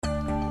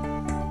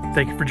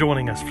Thank you for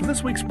joining us for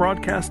this week's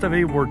broadcast of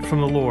A Word from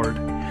the Lord.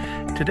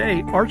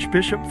 Today,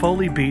 Archbishop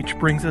Foley Beach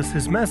brings us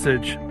his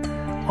message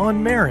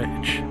on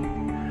marriage.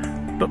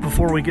 But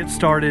before we get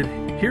started,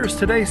 here's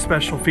today's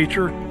special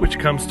feature, which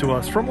comes to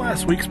us from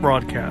last week's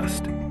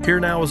broadcast.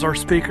 Here now is our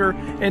speaker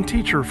and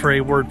teacher for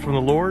A Word from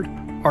the Lord,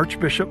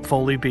 Archbishop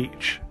Foley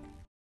Beach.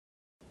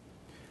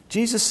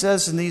 Jesus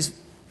says in these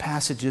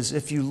passages,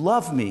 if you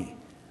love me,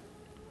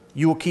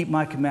 you will keep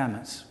my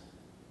commandments.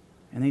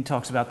 And then he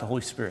talks about the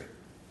Holy Spirit.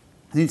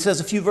 And he says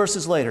a few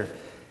verses later,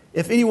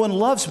 if anyone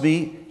loves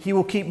me, he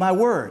will keep my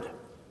word.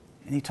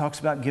 And he talks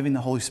about giving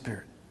the Holy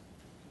Spirit.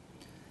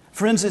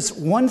 Friends, it's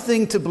one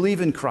thing to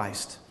believe in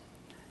Christ.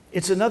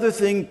 It's another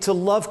thing to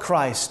love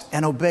Christ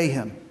and obey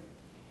Him.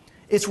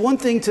 It's one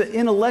thing to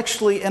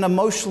intellectually and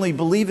emotionally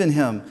believe in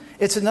Him.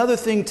 It's another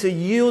thing to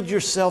yield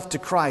yourself to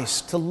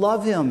Christ, to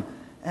love Him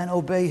and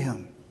obey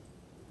Him.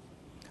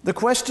 The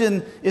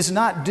question is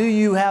not, do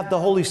you have the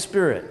Holy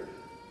Spirit?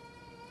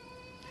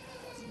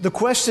 The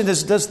question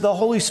is, does the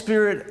Holy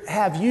Spirit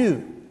have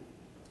you?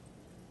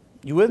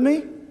 You with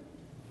me?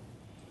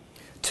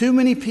 Too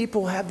many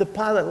people have the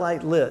pilot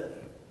light lit,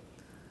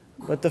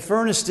 but the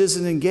furnace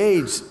isn't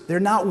engaged. They're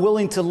not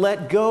willing to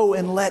let go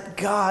and let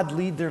God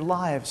lead their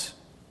lives.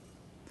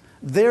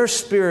 Their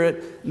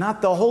spirit,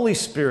 not the Holy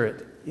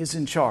Spirit, is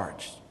in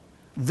charge.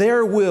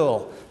 Their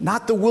will,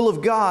 not the will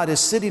of God,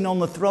 is sitting on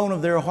the throne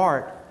of their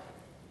heart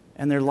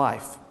and their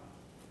life.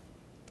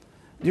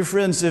 Dear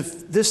friends,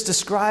 if this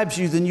describes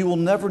you, then you will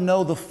never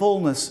know the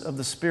fullness of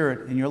the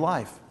Spirit in your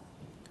life.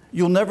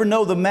 You'll never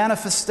know the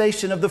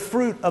manifestation of the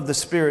fruit of the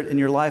Spirit in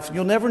your life.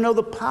 You'll never know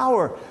the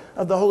power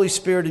of the Holy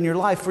Spirit in your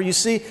life. For you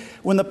see,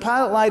 when the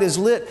pilot light is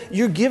lit,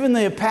 you're given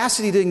the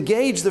capacity to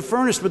engage the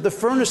furnace, but the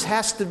furnace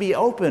has to be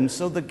open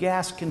so the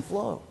gas can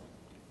flow.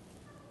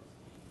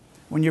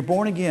 When you're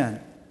born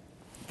again,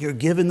 you're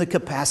given the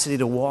capacity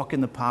to walk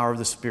in the power of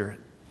the Spirit.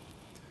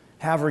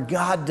 However,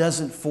 God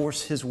doesn't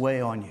force His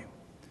way on you.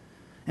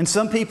 And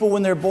some people,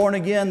 when they're born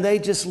again, they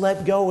just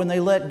let go and they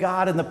let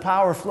God and the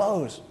power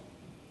flows.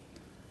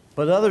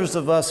 But others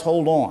of us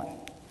hold on.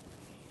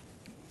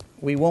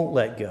 We won't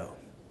let go.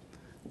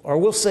 Or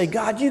we'll say,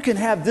 God, you can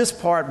have this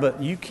part,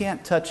 but you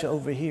can't touch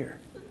over here.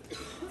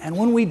 And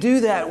when we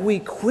do that, we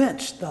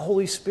quench the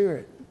Holy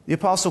Spirit. The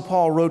Apostle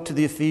Paul wrote to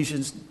the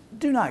Ephesians,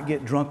 do not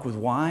get drunk with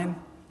wine,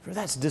 for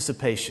that's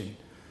dissipation,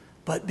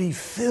 but be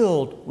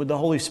filled with the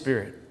Holy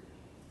Spirit.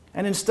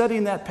 And in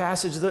studying that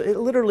passage, it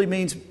literally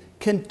means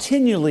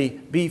continually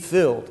be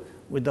filled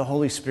with the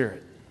Holy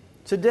Spirit.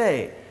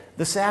 Today,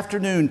 this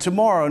afternoon,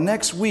 tomorrow,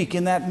 next week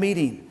in that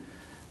meeting,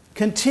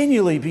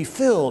 continually be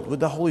filled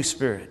with the Holy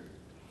Spirit.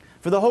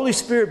 For the Holy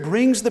Spirit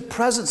brings the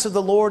presence of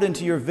the Lord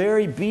into your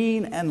very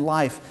being and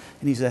life.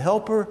 And He's a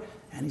helper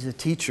and He's a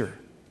teacher.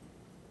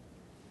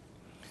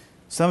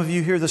 Some of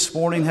you here this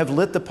morning have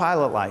lit the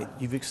pilot light.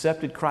 You've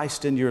accepted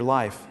Christ into your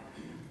life,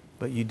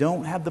 but you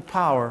don't have the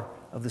power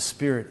of the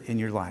Spirit in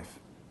your life.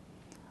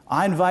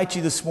 I invite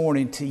you this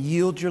morning to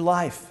yield your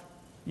life,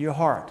 your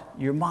heart,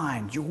 your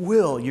mind, your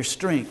will, your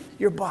strength,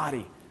 your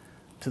body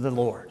to the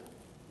Lord.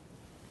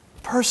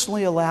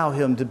 Personally allow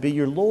Him to be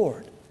your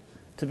Lord,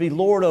 to be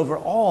Lord over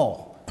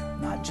all,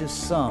 not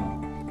just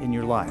some in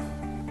your life.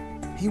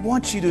 He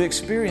wants you to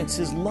experience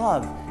His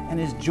love and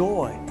His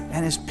joy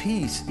and His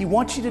peace. He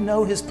wants you to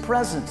know His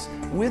presence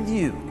with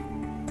you.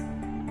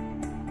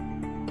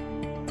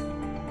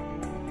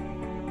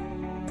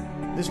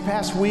 This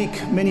past week,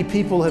 many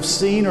people have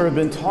seen or have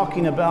been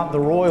talking about the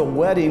royal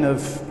wedding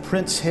of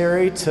Prince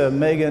Harry to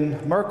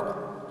Meghan Markle.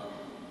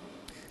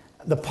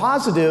 The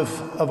positive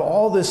of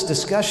all this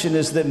discussion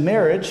is that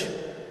marriage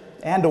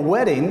and a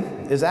wedding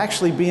is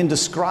actually being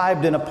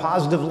described in a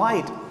positive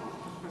light.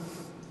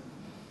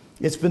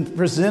 It's been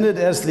presented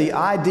as the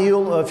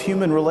ideal of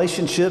human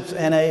relationships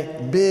and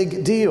a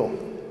big deal.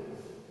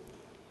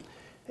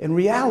 In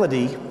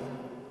reality,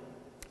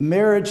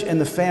 marriage and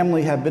the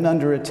family have been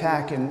under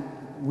attack in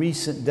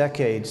recent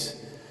decades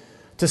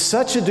to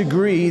such a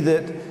degree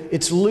that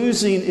it's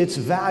losing its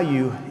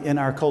value in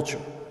our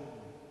culture.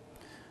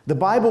 The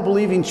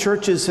Bible-believing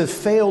churches have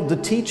failed to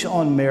teach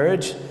on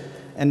marriage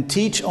and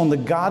teach on the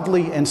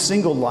godly and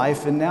single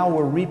life, and now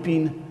we're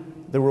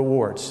reaping the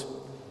rewards.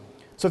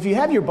 So if you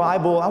have your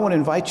Bible, I want to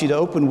invite you to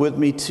open with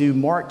me to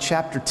Mark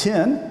chapter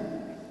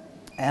 10,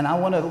 and I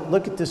want to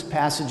look at this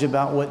passage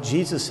about what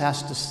Jesus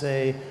has to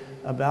say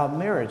about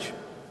marriage.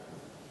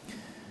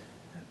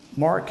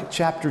 Mark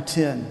chapter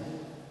 10.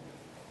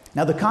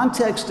 Now, the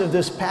context of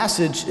this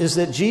passage is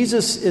that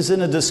Jesus is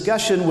in a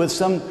discussion with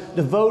some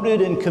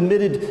devoted and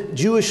committed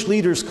Jewish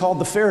leaders called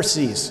the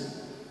Pharisees.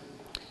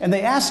 And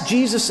they ask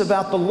Jesus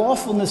about the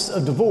lawfulness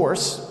of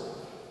divorce,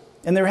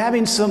 and they're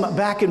having some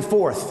back and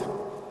forth.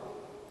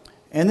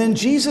 And then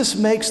Jesus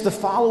makes the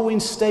following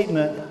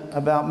statement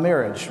about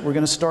marriage. We're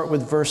going to start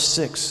with verse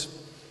 6.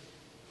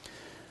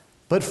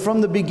 But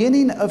from the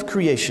beginning of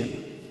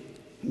creation,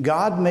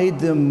 God made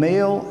them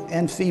male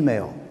and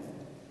female.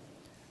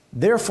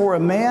 Therefore,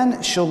 a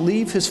man shall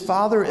leave his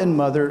father and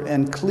mother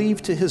and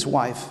cleave to his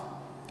wife,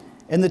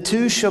 and the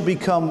two shall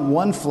become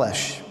one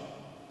flesh.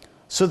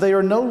 So they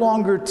are no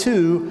longer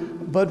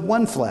two, but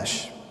one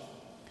flesh.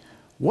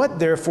 What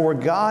therefore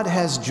God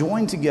has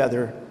joined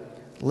together,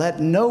 let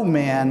no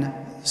man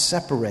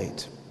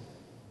separate.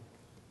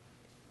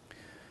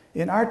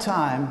 In our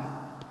time,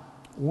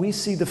 we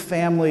see the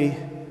family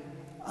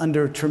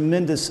under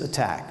tremendous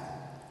attack.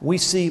 We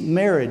see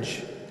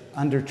marriage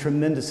under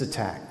tremendous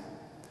attack.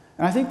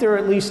 And I think there are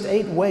at least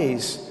 8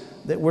 ways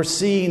that we're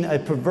seeing a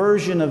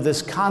perversion of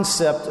this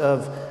concept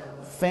of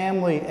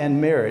family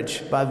and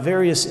marriage by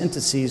various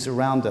entities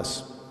around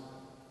us.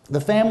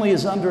 The family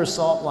is under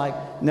assault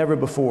like never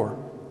before.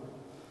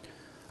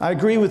 I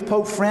agree with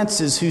Pope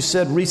Francis, who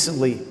said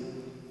recently,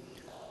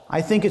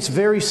 I think it's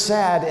very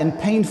sad and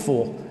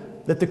painful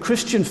that the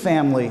Christian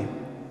family,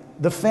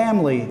 the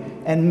family,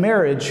 and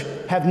marriage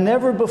have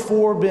never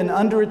before been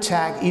under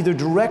attack, either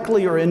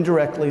directly or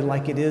indirectly,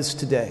 like it is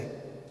today.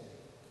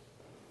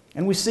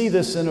 And we see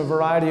this in a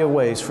variety of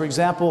ways. For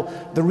example,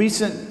 the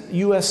recent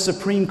U.S.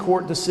 Supreme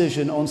Court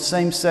decision on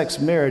same-sex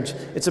marriage,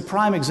 it's a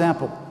prime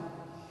example.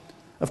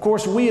 Of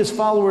course, we as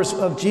followers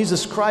of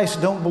Jesus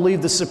Christ don't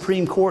believe the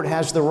Supreme Court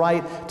has the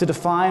right to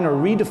define or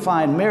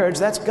redefine marriage.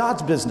 That's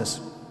God's business.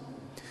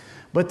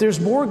 But there's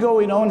more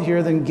going on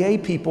here than gay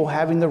people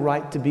having the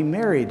right to be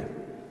married,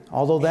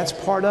 although that's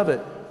part of it.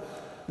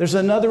 There's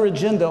another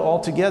agenda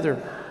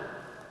altogether.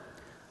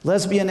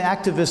 Lesbian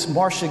activist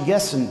Marcia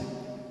Gessen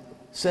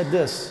said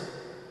this,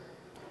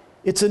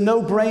 it's a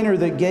no-brainer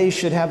that gays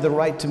should have the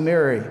right to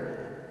marry,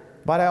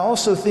 but I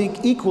also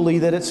think equally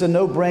that it's a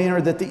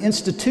no-brainer that the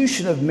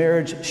institution of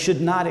marriage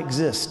should not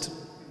exist.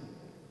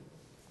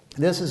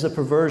 This is a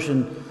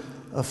perversion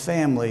of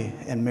family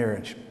and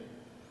marriage.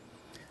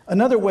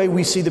 Another way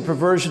we see the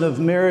perversion of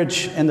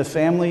marriage and the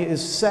family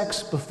is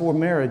sex before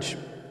marriage.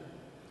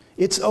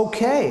 It's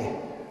okay,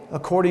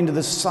 according to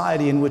the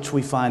society in which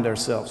we find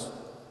ourselves.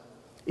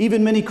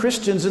 Even many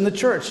Christians in the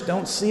church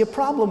don't see a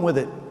problem with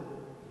it.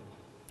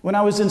 When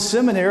I was in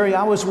seminary,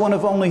 I was one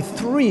of only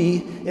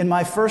 3 in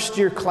my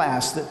first-year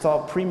class that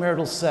thought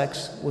premarital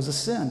sex was a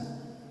sin.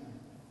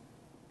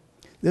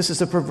 This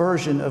is a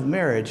perversion of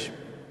marriage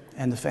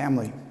and the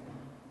family.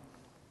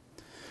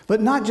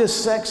 But not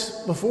just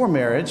sex before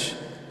marriage,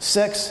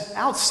 sex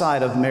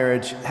outside of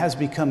marriage has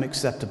become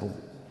acceptable.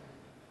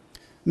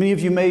 Many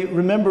of you may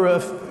remember a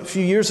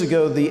few years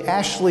ago, the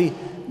Ashley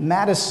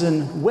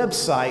Madison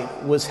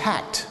website was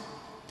hacked.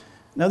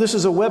 Now, this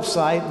is a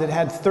website that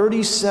had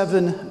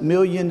 37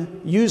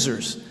 million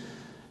users.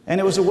 And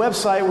it was a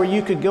website where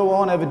you could go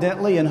on,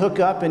 evidently, and hook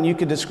up, and you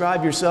could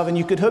describe yourself, and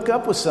you could hook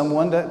up with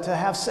someone to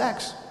have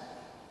sex.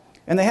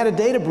 And they had a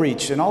data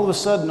breach, and all of a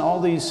sudden,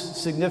 all these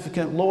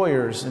significant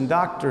lawyers and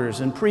doctors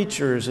and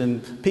preachers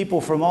and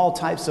people from all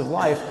types of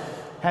life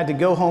had to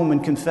go home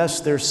and confess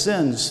their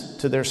sins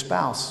to their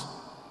spouse.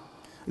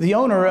 The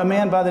owner, a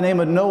man by the name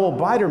of Noel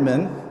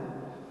Biderman,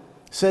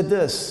 said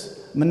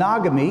this,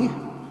 monogamy,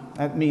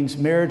 that means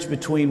marriage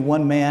between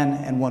one man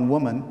and one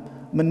woman,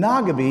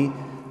 monogamy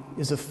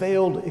is a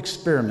failed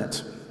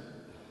experiment.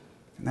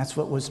 And that's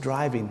what was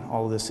driving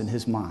all of this in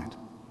his mind.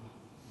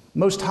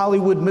 Most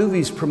Hollywood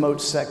movies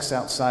promote sex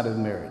outside of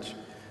marriage.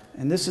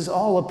 And this is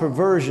all a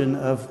perversion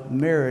of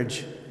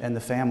marriage and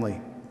the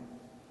family.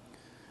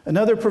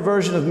 Another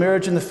perversion of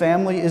marriage and the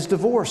family is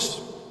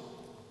divorce.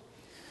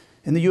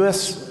 In the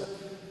U.S.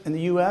 and the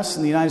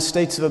United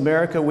States of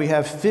America, we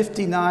have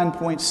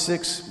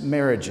 59.6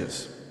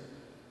 marriages.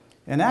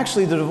 And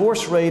actually, the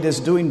divorce rate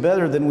is doing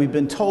better than we've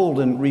been told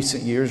in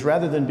recent years.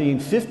 Rather than being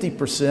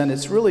 50%,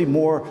 it's really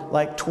more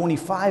like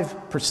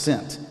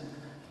 25%.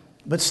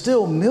 But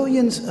still,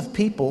 millions of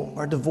people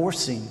are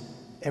divorcing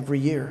every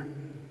year.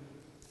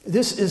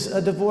 This is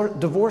a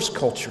divorce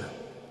culture.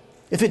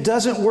 If it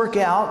doesn't work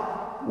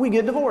out, we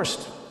get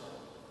divorced.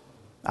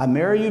 I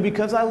marry you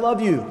because I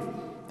love you.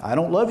 I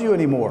don't love you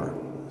anymore,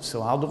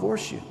 so I'll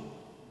divorce you.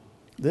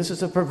 This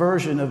is a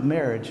perversion of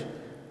marriage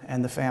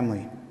and the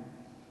family.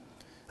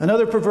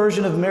 Another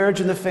perversion of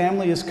marriage and the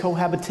family is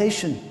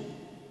cohabitation.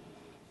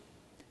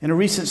 In a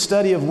recent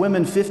study of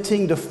women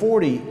 15 to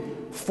 40,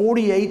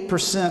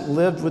 48%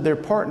 lived with their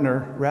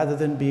partner rather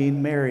than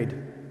being married.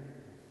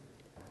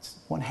 That's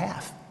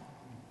 1/2.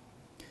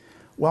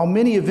 While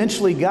many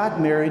eventually got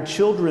married,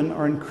 children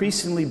are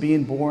increasingly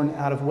being born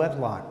out of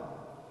wedlock.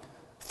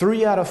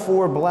 3 out of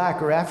 4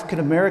 Black or African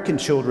American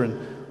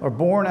children are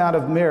born out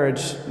of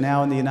marriage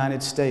now in the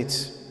United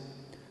States.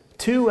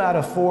 2 out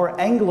of 4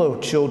 Anglo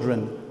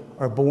children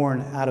are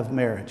born out of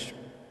marriage.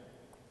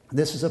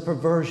 This is a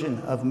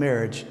perversion of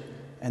marriage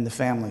and the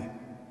family.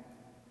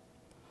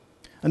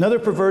 Another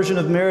perversion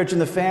of marriage and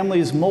the family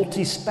is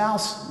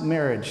multi-spouse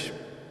marriage.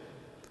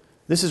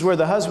 This is where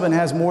the husband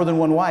has more than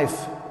one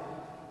wife.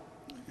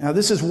 Now,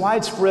 this is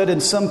widespread in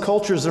some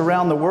cultures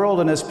around the world,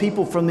 and as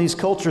people from these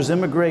cultures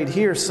immigrate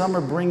here, some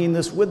are bringing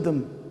this with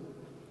them.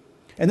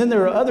 And then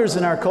there are others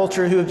in our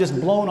culture who have just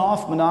blown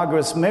off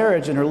monogamous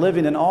marriage and are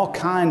living in all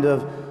kind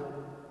of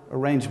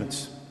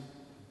arrangements.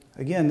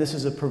 Again, this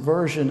is a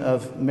perversion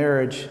of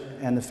marriage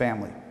and the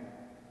family.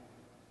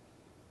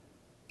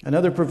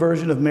 Another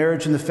perversion of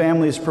marriage and the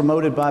family is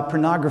promoted by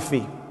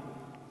pornography.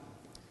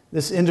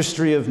 This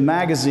industry of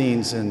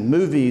magazines and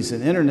movies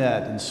and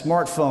internet and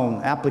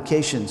smartphone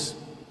applications,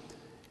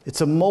 it's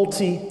a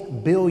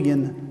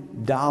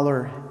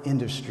multi-billion-dollar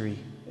industry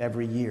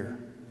every year.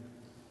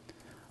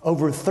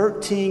 Over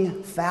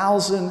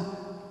 13,000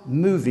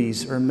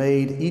 movies are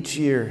made each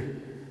year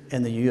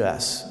in the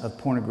U.S. of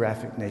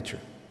pornographic nature.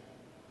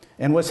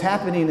 And what's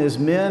happening is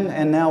men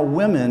and now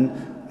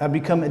women have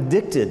become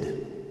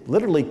addicted,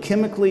 literally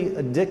chemically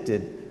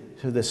addicted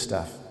to this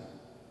stuff.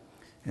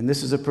 And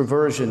this is a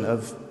perversion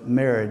of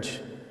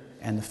marriage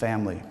and the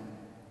family.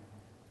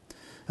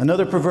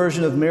 Another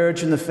perversion of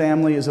marriage and the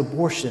family is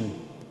abortion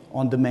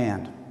on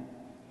demand.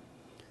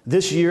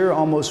 This year,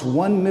 almost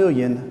 1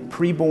 million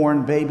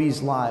preborn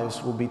babies'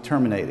 lives will be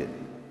terminated.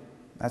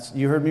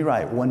 You heard me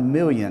right, 1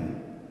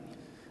 million.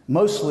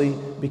 Mostly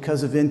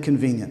because of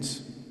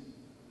inconvenience.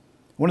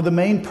 One of the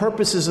main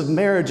purposes of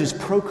marriage is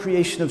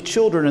procreation of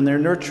children and their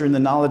nurture in the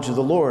knowledge of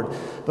the Lord.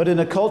 But in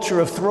a culture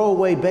of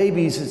throwaway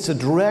babies, it's a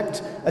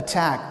direct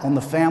attack on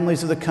the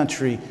families of the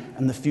country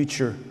and the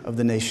future of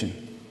the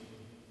nation.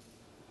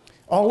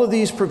 All of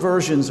these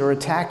perversions are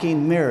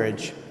attacking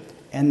marriage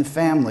and the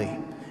family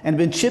and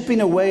been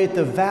chipping away at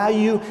the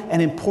value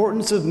and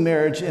importance of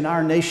marriage in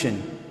our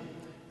nation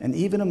and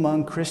even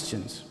among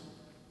Christians.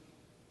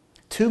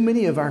 Too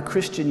many of our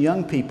Christian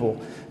young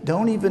people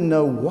don't even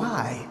know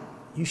why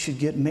you should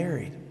get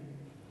married.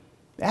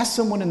 Ask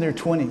someone in their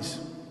 20s,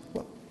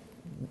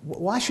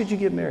 why should you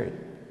get married?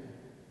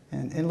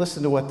 And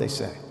listen to what they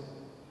say.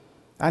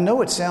 I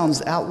know it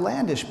sounds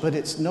outlandish, but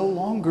it's no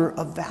longer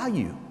of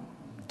value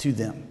to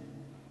them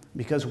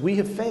because we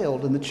have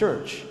failed in the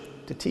church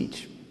to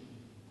teach.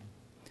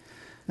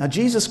 Now,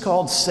 Jesus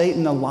called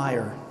Satan a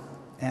liar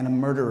and a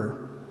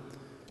murderer.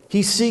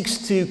 He seeks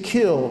to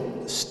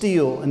kill,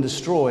 steal, and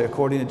destroy,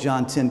 according to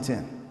John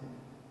 10:10.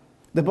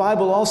 The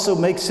Bible also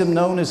makes him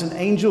known as an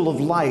angel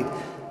of light.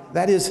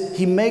 That is,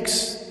 he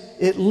makes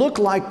it look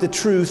like the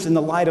truth in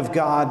the light of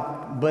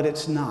God, but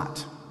it's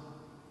not.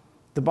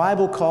 The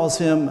Bible calls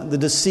him the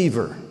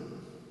deceiver.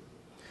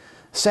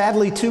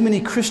 Sadly, too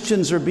many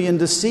Christians are being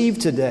deceived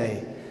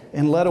today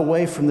and led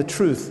away from the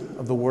truth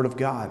of the Word of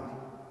God.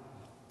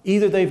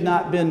 Either they've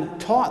not been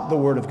taught the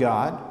Word of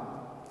God,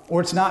 or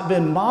it's not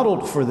been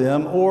modeled for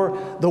them, or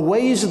the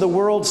ways of the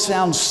world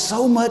sound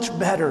so much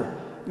better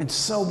and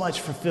so much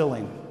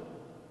fulfilling.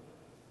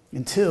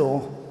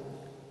 Until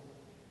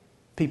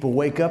people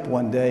wake up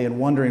one day and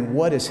wondering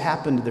what has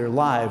happened to their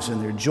lives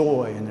and their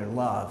joy and their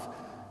love,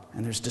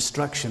 and there's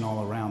destruction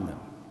all around them.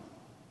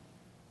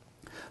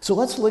 So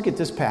let's look at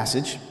this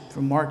passage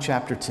from Mark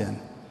chapter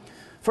 10.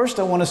 First,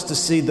 I want us to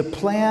see the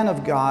plan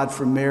of God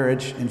for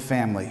marriage and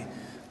family.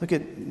 Look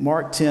at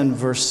Mark 10,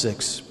 verse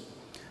 6.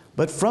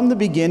 But from the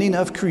beginning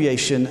of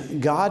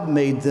creation, God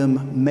made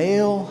them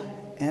male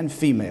and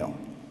female.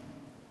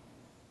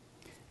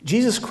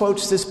 Jesus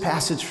quotes this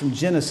passage from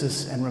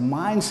Genesis and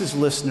reminds his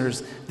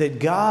listeners that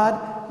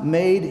God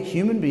made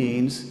human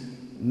beings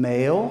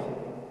male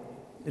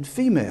and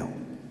female.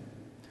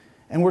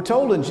 And we're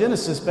told in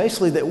Genesis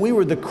basically that we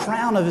were the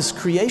crown of his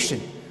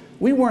creation.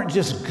 We weren't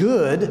just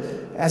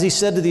good, as he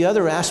said to the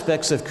other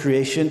aspects of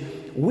creation,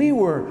 we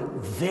were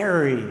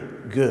very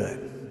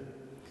good.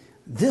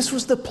 This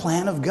was the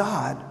plan of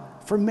God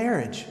for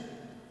marriage.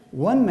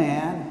 One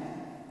man,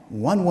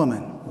 one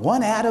woman,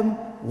 one Adam,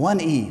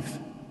 one Eve.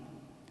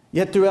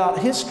 Yet throughout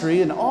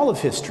history and all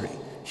of history,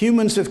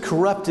 humans have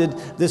corrupted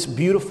this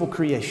beautiful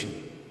creation.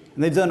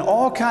 And they've done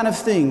all kinds of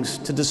things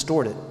to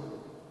distort it.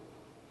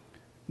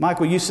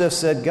 Michael Youssef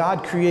said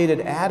God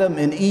created Adam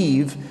and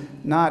Eve,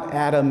 not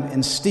Adam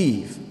and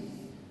Steve.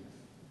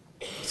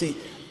 See,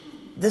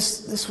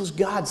 this was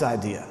God's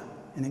idea.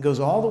 And it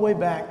goes all the way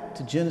back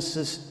to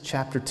Genesis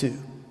chapter 2.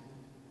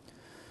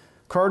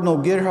 Cardinal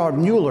Gerhard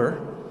Mueller,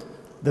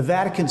 the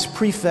Vatican's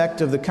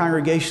prefect of the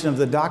Congregation of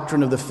the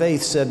Doctrine of the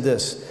Faith, said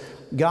this: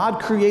 God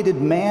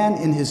created man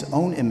in his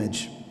own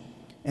image.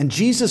 And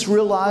Jesus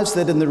realized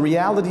that in the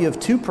reality of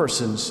two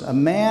persons, a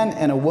man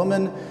and a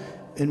woman,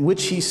 in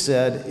which he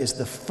said is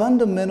the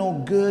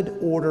fundamental good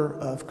order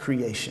of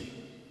creation.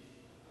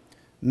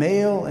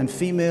 Male and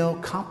female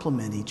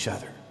complement each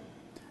other.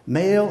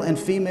 Male and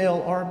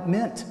female are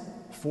meant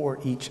for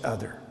each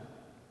other.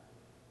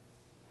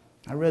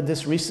 I read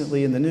this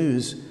recently in the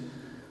news.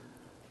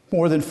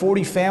 More than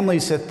 40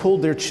 families have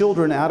pulled their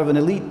children out of an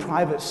elite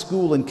private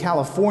school in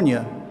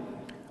California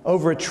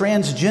over a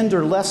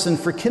transgender lesson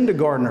for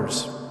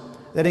kindergartners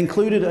that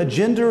included a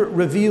gender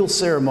reveal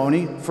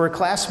ceremony for a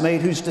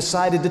classmate who's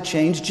decided to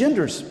change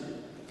genders.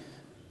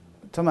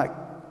 I'm talking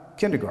about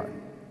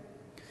kindergarten.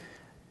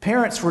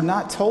 Parents were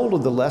not told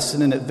of the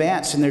lesson in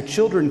advance, and their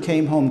children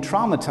came home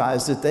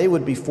traumatized that they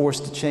would be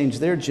forced to change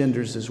their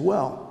genders as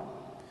well.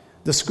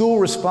 The school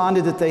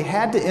responded that they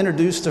had to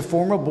introduce the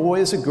former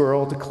boy as a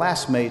girl to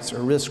classmates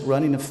or risk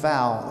running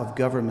afoul of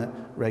government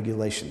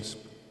regulations.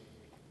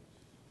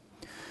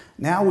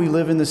 Now we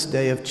live in this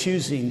day of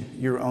choosing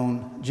your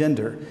own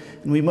gender.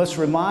 And we must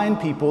remind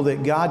people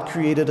that God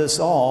created us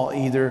all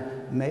either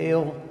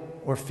male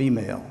or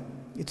female.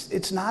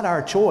 It's not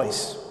our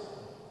choice.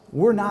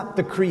 We're not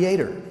the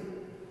creator.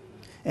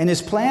 And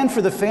his plan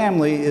for the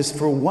family is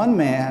for one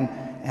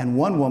man and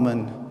one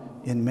woman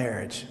in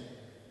marriage.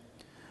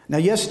 Now,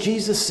 yes,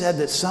 Jesus said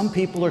that some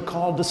people are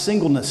called to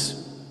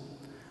singleness.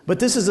 But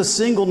this is a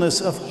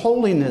singleness of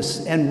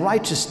holiness and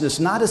righteousness,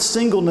 not a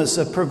singleness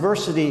of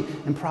perversity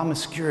and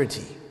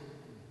promiscuity.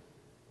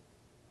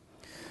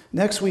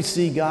 Next, we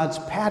see God's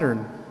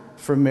pattern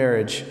for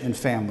marriage and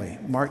family.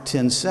 Mark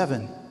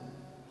 10:7.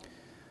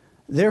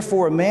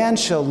 Therefore, a man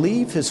shall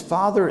leave his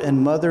father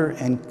and mother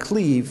and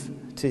cleave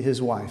to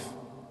his wife.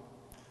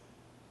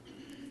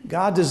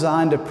 God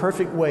designed a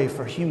perfect way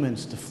for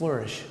humans to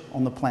flourish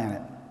on the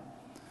planet.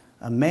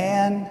 A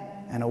man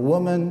and a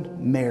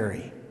woman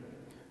marry.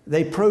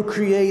 They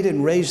procreate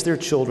and raise their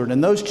children,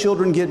 and those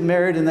children get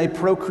married and they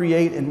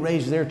procreate and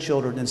raise their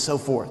children, and so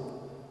forth.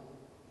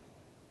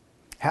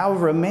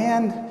 However, a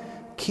man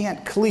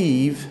can't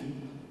cleave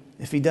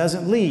if he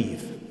doesn't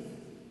leave.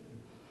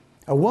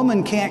 A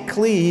woman can't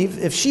cleave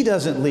if she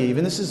doesn't leave,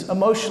 and this is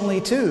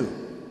emotionally too.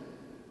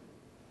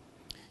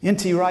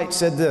 N.T. Wright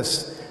said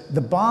this: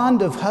 the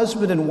bond of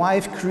husband and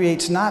wife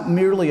creates not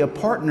merely a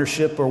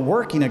partnership or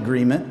working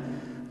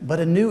agreement, but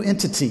a new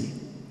entity,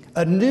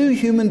 a new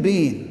human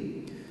being.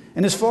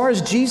 And as far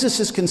as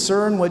Jesus is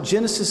concerned, what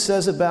Genesis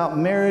says about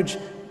marriage,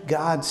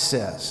 God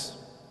says.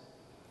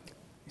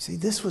 You see,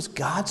 this was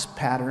God's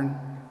pattern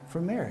for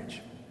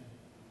marriage.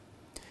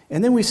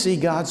 And then we see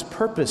God's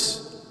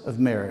purpose of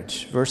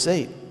marriage. Verse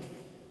 8.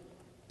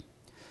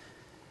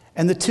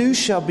 And the two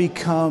shall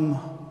become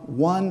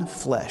one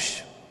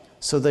flesh.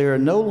 So they are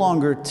no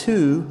longer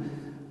two,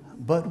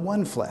 but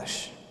one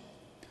flesh.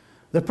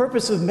 The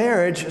purpose of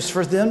marriage is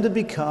for them to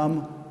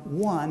become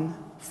one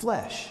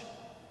flesh.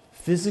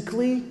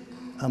 Physically,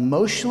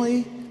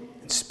 emotionally,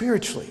 and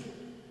spiritually.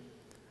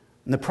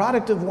 And the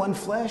product of one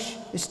flesh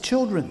is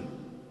children.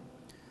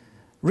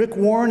 Rick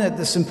Warren at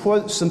the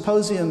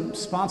symposium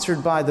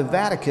sponsored by the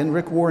Vatican,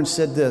 Rick Warren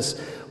said this: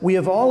 we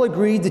have all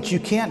agreed that you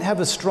can't have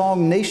a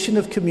strong nation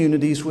of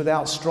communities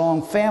without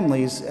strong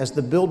families as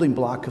the building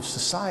block of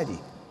society.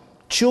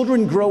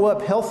 Children grow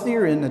up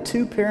healthier in a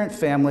two-parent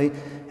family,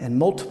 and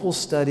multiple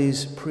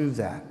studies prove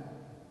that.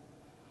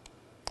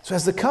 So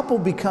as the couple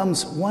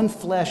becomes one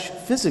flesh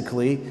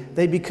physically,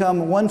 they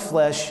become one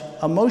flesh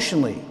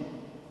emotionally.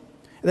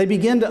 They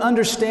begin to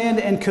understand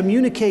and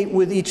communicate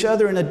with each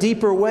other in a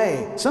deeper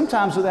way,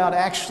 sometimes without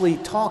actually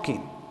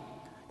talking.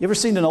 You ever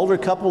seen an older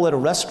couple at a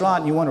restaurant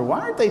and you wonder, why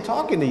aren't they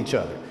talking to each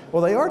other?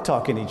 Well, they are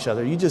talking to each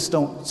other. You just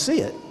don't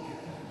see it.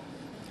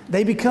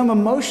 They become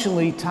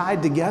emotionally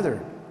tied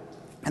together.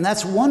 And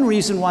that's one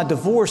reason why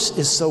divorce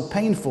is so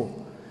painful.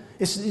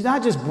 It's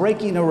not just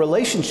breaking a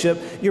relationship,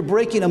 you're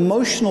breaking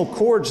emotional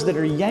cords that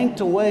are yanked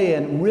away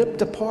and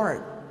ripped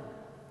apart.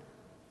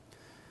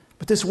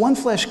 But this one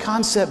flesh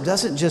concept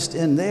doesn't just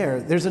end there.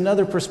 There's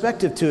another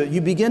perspective to it.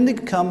 You begin to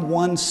become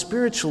one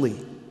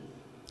spiritually.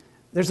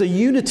 There's a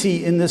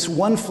unity in this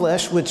one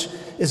flesh which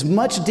is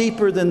much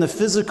deeper than the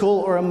physical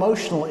or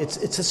emotional. It's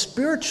a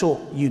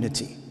spiritual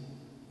unity.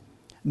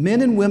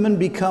 Men and women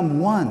become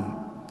one,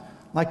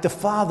 like the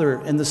Father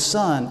and the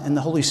Son and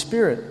the Holy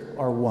Spirit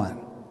are one.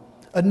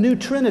 A new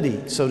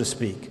Trinity, so to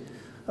speak.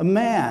 A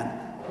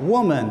man,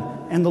 woman,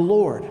 and the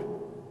Lord.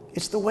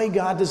 It's the way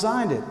God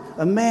designed it.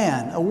 A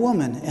man, a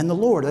woman, and the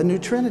Lord, a new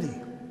Trinity.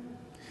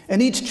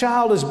 And each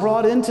child is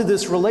brought into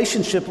this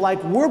relationship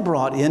like we're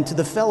brought into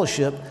the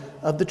fellowship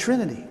of the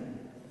Trinity.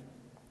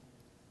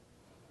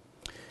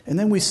 And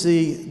then we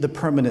see the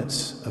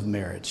permanence of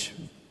marriage.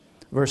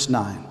 Verse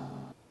 9.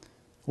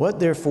 What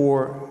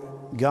therefore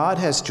God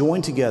has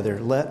joined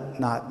together, let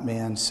not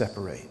man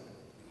separate.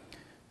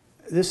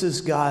 This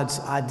is God's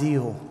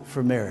ideal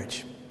for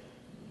marriage.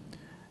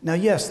 Now,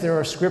 yes, there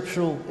are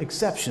scriptural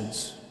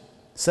exceptions.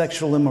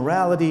 Sexual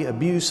immorality,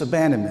 abuse,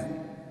 abandonment.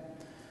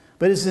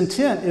 But his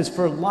intent is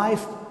for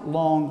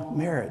lifelong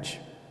marriage.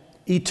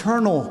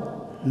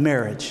 Eternal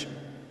marriage.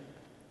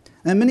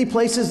 And in many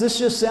places, this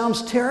just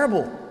sounds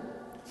terrible.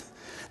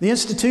 The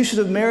institution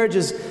of marriage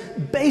is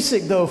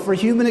basic, though, for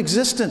human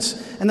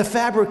existence and the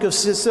fabric of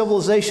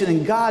civilization.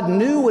 And God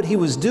knew what he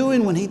was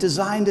doing when he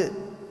designed it.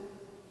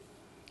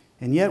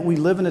 And yet we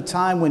live in a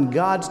time when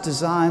God's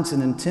designs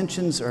and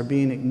intentions are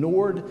being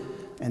ignored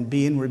and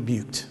being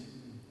rebuked.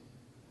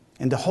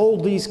 And to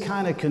hold these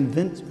kind of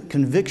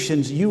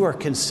convictions, you are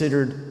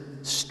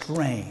considered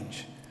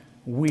strange,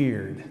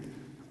 weird,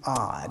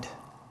 odd.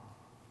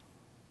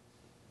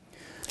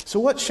 So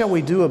what shall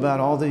we do about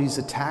all these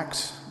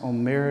attacks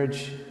on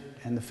marriage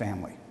and the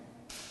family?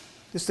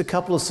 Just a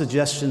couple of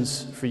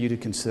suggestions for you to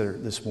consider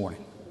this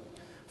morning.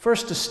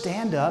 First, to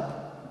stand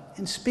up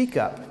and speak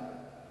up.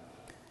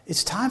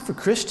 It's time for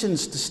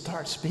Christians to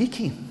start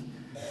speaking,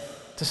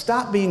 to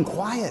stop being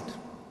quiet,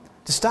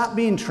 to stop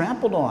being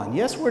trampled on.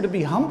 Yes, we're to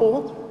be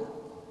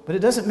humble, but it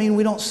doesn't mean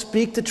we don't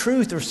speak the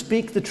truth or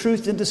speak the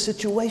truth into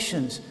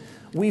situations.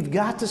 We've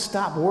got to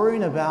stop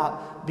worrying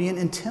about being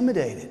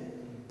intimidated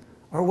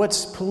or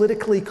what's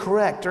politically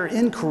correct or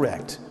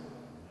incorrect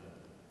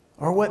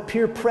or what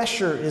peer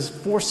pressure is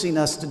forcing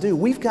us to do.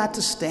 We've got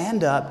to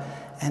stand up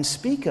and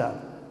speak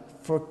up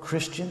for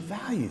Christian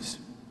values.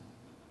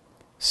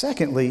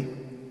 Secondly,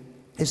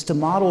 is to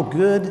model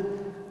good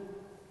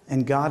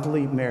and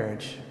godly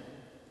marriage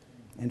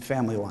and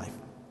family life.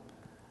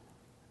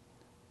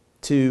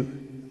 To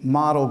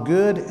model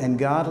good and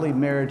godly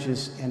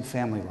marriages and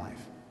family life.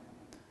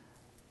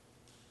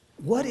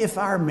 What if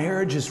our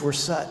marriages were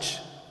such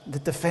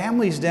that the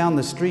families down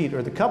the street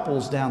or the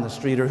couples down the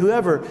street or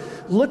whoever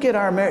look at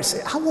our marriage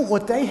and say, I want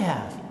what they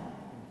have?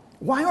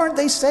 Why aren't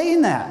they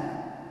saying that?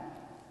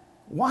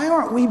 Why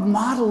aren't we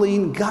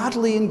modeling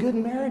godly and good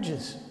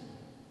marriages?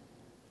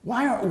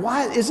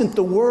 Why isn't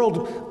the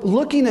world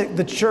looking at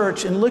the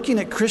church and looking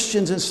at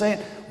Christians and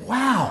saying,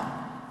 wow,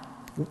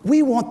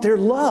 we want their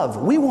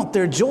love, we want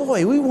their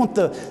joy, we want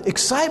the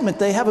excitement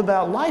they have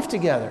about life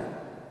together?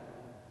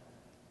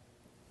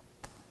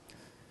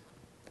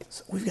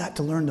 So we've got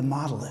to learn to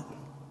model it,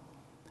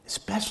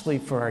 especially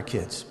for our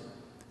kids.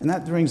 And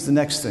that brings the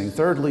next thing.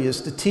 Thirdly,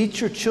 is to teach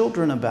your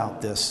children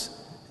about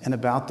this and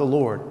about the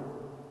Lord.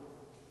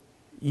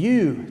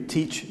 You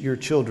teach your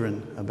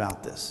children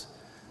about this.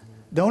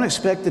 Don't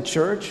expect the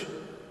church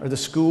or the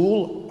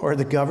school or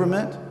the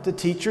government to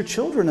teach your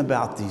children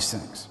about these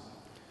things.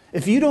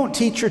 If you don't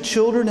teach your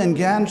children and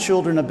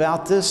grandchildren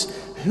about this,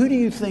 who do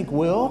you think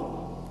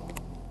will?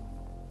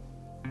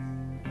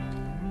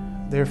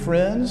 Their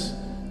friends,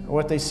 or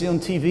what they see on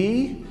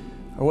TV,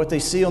 or what they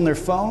see on their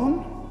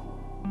phone?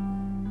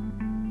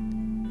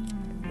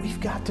 We've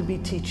got to be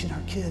teaching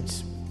our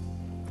kids.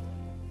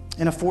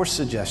 And a fourth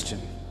suggestion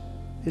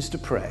is to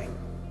pray.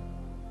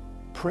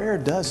 Prayer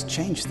does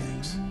change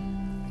things.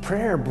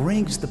 Prayer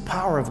brings the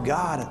power of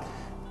God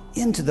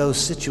into those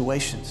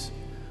situations.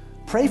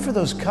 Pray for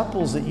those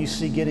couples that you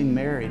see getting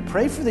married.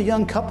 Pray for the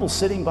young couple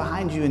sitting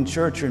behind you in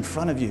church or in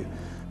front of you.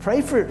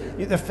 Pray for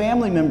the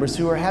family members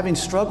who are having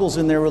struggles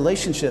in their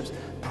relationships.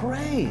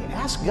 Pray.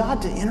 Ask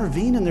God to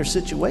intervene in their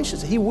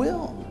situations. He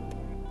will.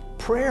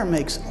 Prayer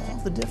makes all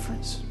the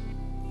difference.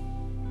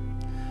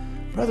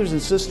 Brothers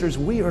and sisters,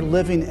 we are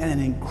living in an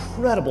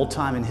incredible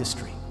time in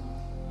history.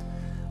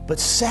 But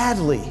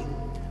sadly,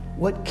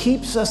 what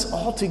keeps us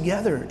all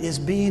together is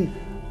being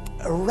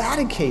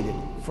eradicated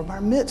from our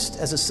midst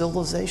as a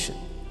civilization.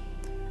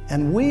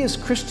 And we as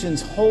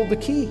Christians hold the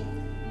key.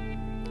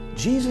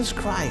 Jesus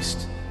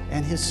Christ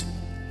and his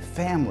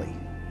family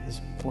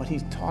is what he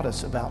taught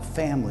us about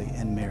family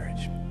and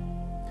marriage.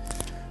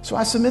 So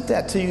I submit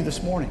that to you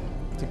this morning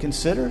to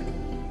consider,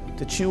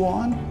 to chew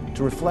on,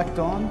 to reflect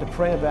on, to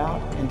pray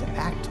about, and to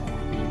act on.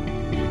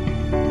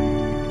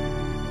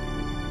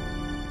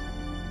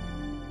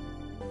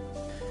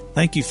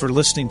 Thank you for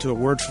listening to a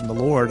word from the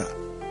Lord.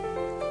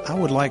 I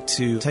would like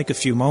to take a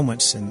few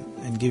moments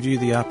and give you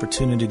the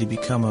opportunity to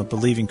become a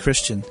believing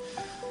Christian.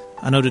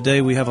 I know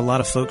today we have a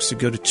lot of folks that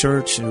go to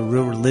church and are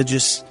real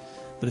religious,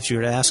 but if you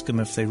were to ask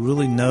them if they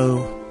really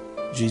know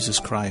Jesus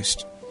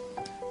Christ,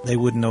 they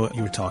wouldn't know what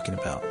you were talking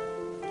about.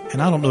 And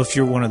I don't know if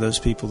you're one of those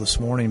people this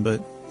morning,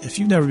 but if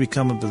you've never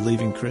become a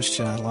believing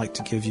Christian, I'd like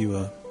to give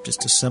you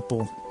just a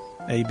simple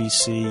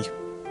ABC,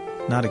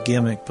 not a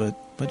gimmick, but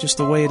just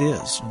the way it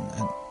is.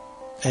 And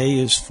A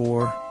is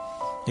for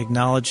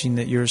acknowledging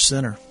that you're a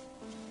sinner.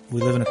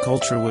 We live in a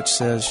culture which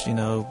says,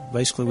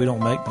 basically we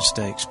don't make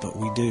mistakes, but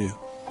we do.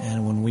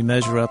 And when we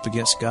measure up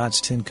against God's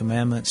 10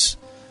 Commandments,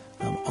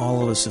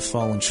 all of us have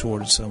fallen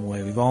short in some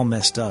way. We've all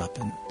messed up,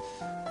 and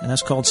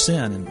that's called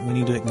sin, and we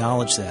need to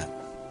acknowledge that.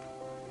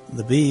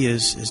 The B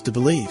is to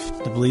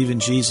believe in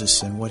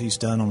Jesus, and what he's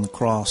done on the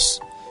cross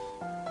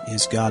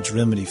is God's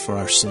remedy for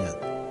our sin,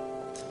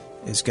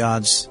 is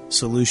God's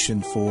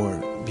solution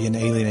for being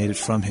alienated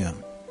from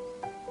him.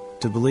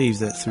 To believe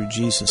that through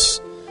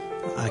Jesus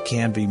I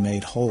can be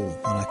made whole,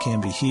 and I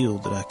can be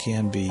healed, that I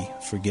can be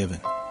forgiven.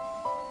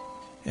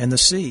 And the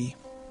C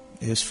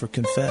is for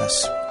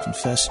confess.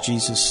 Confess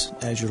Jesus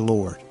as your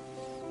Lord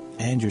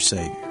and your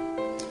Savior.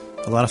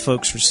 A lot of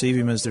folks receive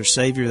him as their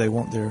Savior. They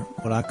want their,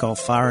 what I call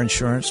fire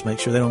insurance, make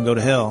sure they don't go to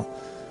hell,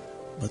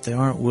 but they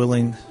aren't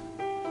willing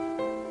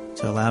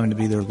to allow him to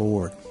be their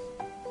Lord,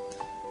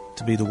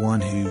 to be the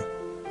one who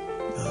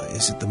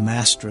is the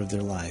master of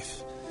their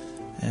life.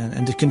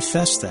 And to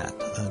confess that,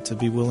 to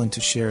be willing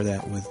to share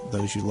that with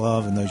those you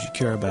love and those you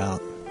care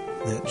about,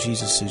 that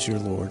Jesus is your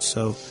Lord.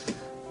 So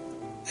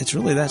it's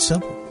really that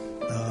simple,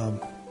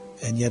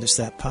 and yet it's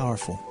that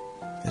powerful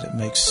that it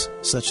makes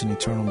such an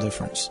eternal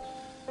difference.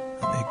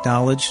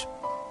 Acknowledge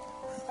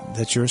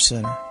that you're a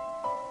sinner,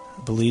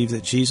 believe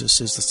that Jesus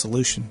is the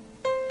solution,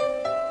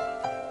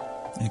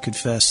 and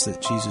confess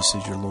that Jesus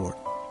is your Lord.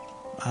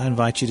 I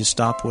invite you to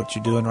stop what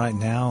you're doing right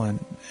now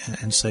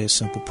and say a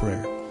simple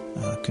prayer.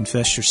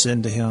 Confess your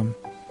sin to him,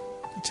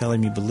 tell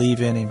him you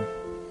believe in him,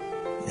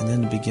 and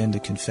then to begin to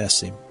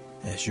confess him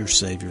as your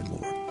Savior,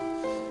 Lord.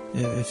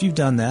 If you've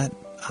done that,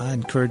 I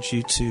encourage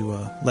you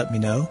to let me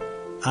know.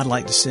 I'd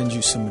like to send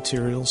you some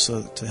materials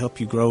to help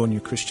you grow in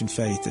your Christian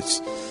faith.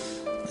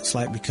 It's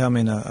like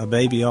becoming a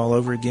baby all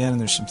over again, and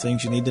there's some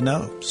things you need to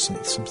know,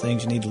 some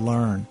things you need to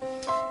learn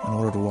in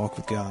order to walk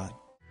with God.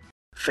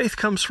 Faith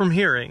comes from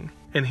hearing,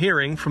 and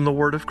hearing from the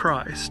Word of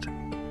Christ.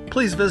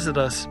 Please visit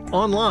us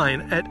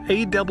online at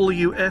awftl.org.